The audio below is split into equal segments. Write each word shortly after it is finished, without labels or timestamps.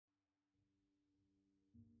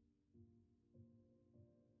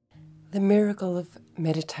The miracle of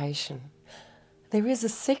meditation. There is a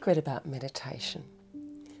secret about meditation.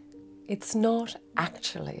 It's not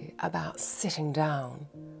actually about sitting down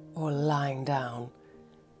or lying down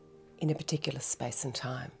in a particular space and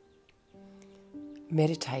time.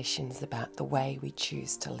 Meditation is about the way we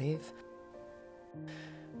choose to live,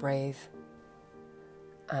 breathe,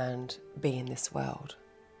 and be in this world.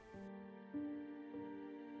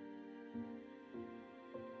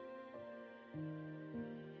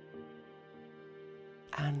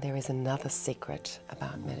 And there is another secret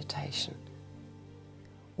about meditation.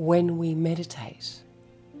 When we meditate,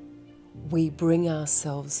 we bring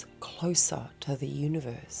ourselves closer to the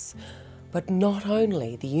universe, but not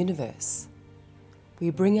only the universe.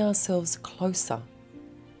 We bring ourselves closer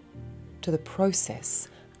to the process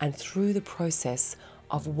and through the process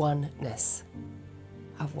of oneness.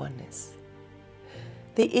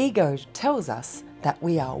 The ego tells us that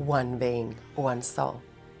we are one being, one soul.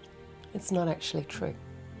 It's not actually true.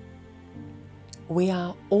 We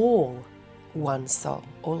are all one soul,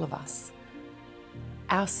 all of us.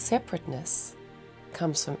 Our separateness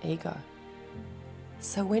comes from ego.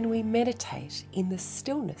 So when we meditate in the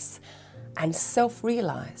stillness and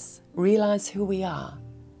realize who we are,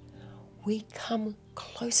 we come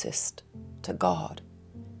closest to God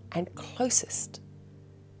and closest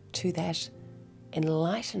to that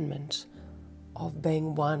enlightenment of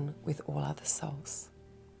being one with all other souls.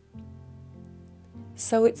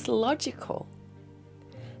 So it's logical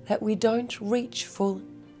that we don't reach full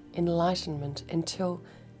enlightenment until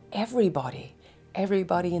everybody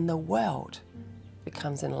in the world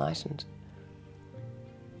becomes enlightened.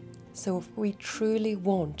 So if we truly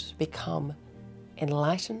want to become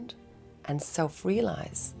enlightened and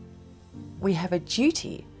self-realize, we have a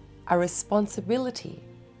duty, a responsibility,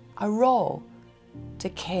 a role to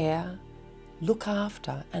care, look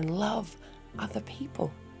after, and love other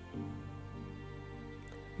people.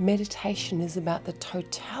 Meditation is about the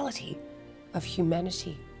totality of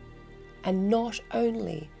humanity, and not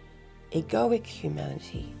only egoic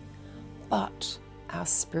humanity, but our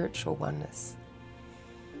spiritual oneness.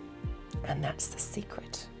 And that's the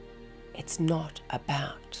secret. It's not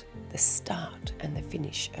about the start and the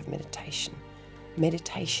finish of meditation.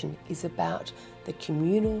 Meditation is about the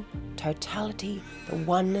communal totality, the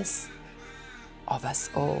oneness of us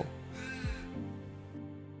all.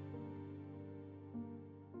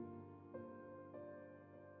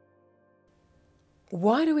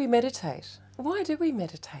 Why do we meditate? Why do we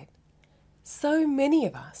meditate? So many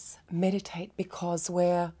of us meditate because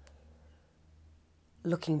we're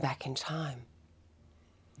looking back in time.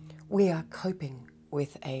 We are coping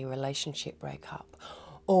with a relationship breakup,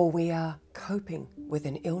 or we are coping with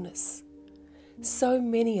an illness. So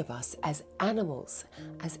many of us as animals,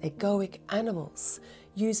 as egoic animals,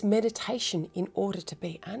 use meditation in order to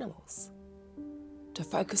be animals, to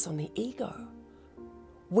focus on the ego.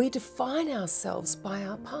 We define ourselves by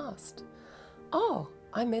our past. Oh,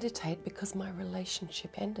 I meditate because my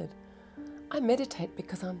relationship ended. I meditate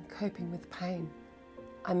because I'm coping with pain.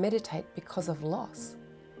 I meditate because of loss.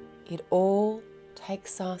 It all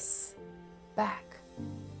takes us back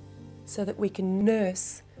so that we can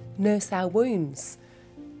nurse our wounds.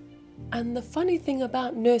 And the funny thing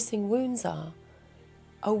about nursing wounds are,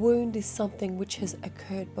 a wound is something which has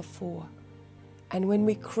occurred before. And when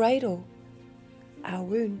we cradle our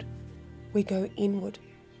wound, we go inward.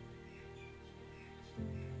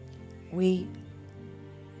 We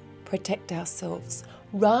protect ourselves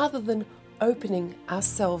rather than opening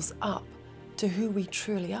ourselves up to who we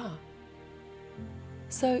truly are.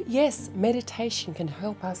 So yes, meditation can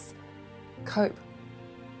help us cope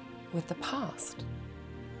with the past,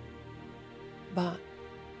 but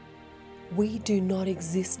we do not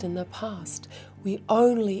exist in the past. We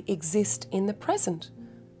only exist in the present.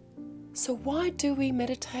 So why do we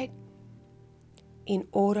meditate? In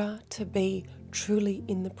order to be truly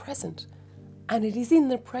in the present. And it is in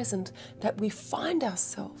the present that we find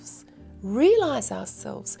ourselves, realize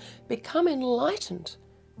ourselves, become enlightened,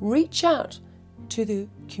 reach out to the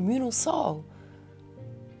communal soul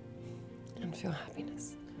and feel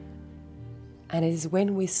happiness. And it is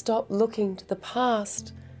when we stop looking to the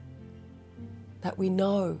past that we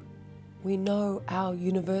know our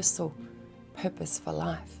universal purpose for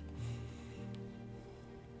life.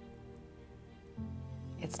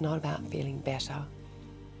 It's not about feeling better.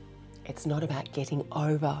 It's not about getting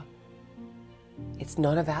over. It's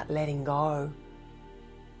not about letting go.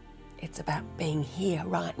 It's about being here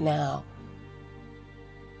right now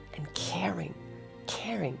and caring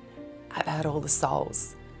about all the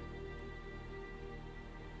souls.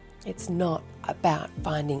 It's not about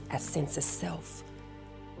finding a sense of self.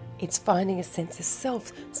 It's finding a sense of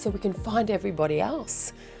self so we can find everybody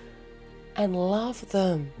else and love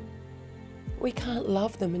them. We can't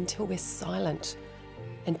love them until we're silent,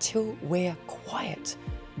 until we're quiet.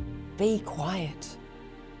 Be quiet.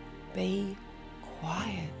 Be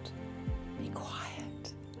quiet. Be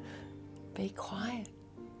quiet. Be quiet.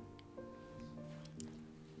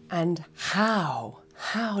 And how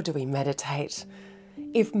do we meditate?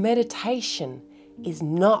 If meditation is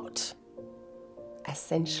not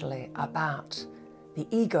essentially about the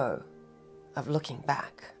ego of looking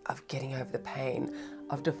back, of getting over the pain,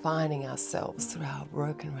 of defining ourselves through our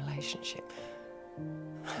broken relationship.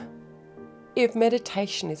 If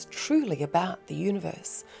meditation is truly about the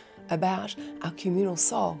universe, about our communal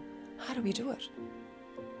soul, how do we do it?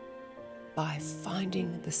 By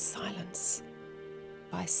finding the silence,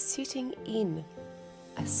 by sitting in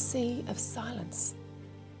a sea of silence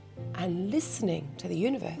and listening to the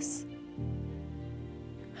universe.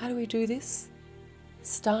 How do we do this?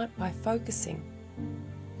 Start by focusing,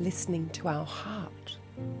 listening to our heart,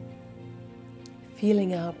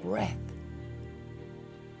 feeling our breath,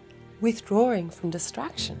 withdrawing from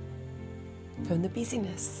distraction, from the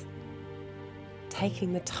busyness,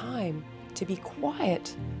 taking the time to be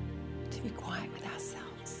quiet with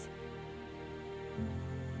ourselves.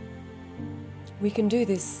 We can do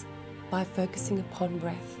this by focusing upon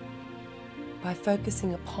breath, by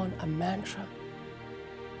focusing upon a mantra,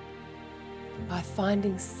 by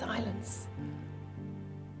finding silence,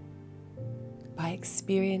 by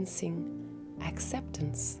experiencing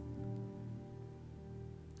acceptance,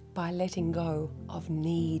 by letting go of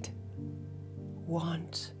need,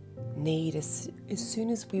 want, need. As soon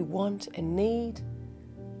as we want and need,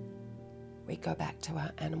 we go back to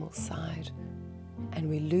our animal side and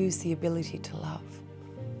we lose the ability to love.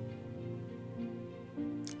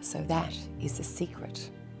 So that is the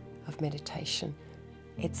secret of meditation.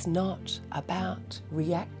 It's not about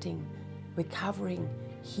reacting, recovering,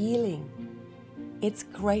 healing. Its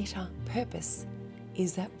greater purpose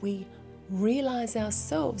is that we realize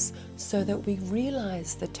ourselves so that we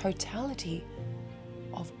realize the totality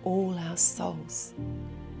of all our souls.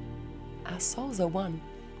 Our souls are one.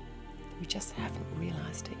 We just haven't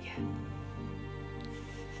realized it yet.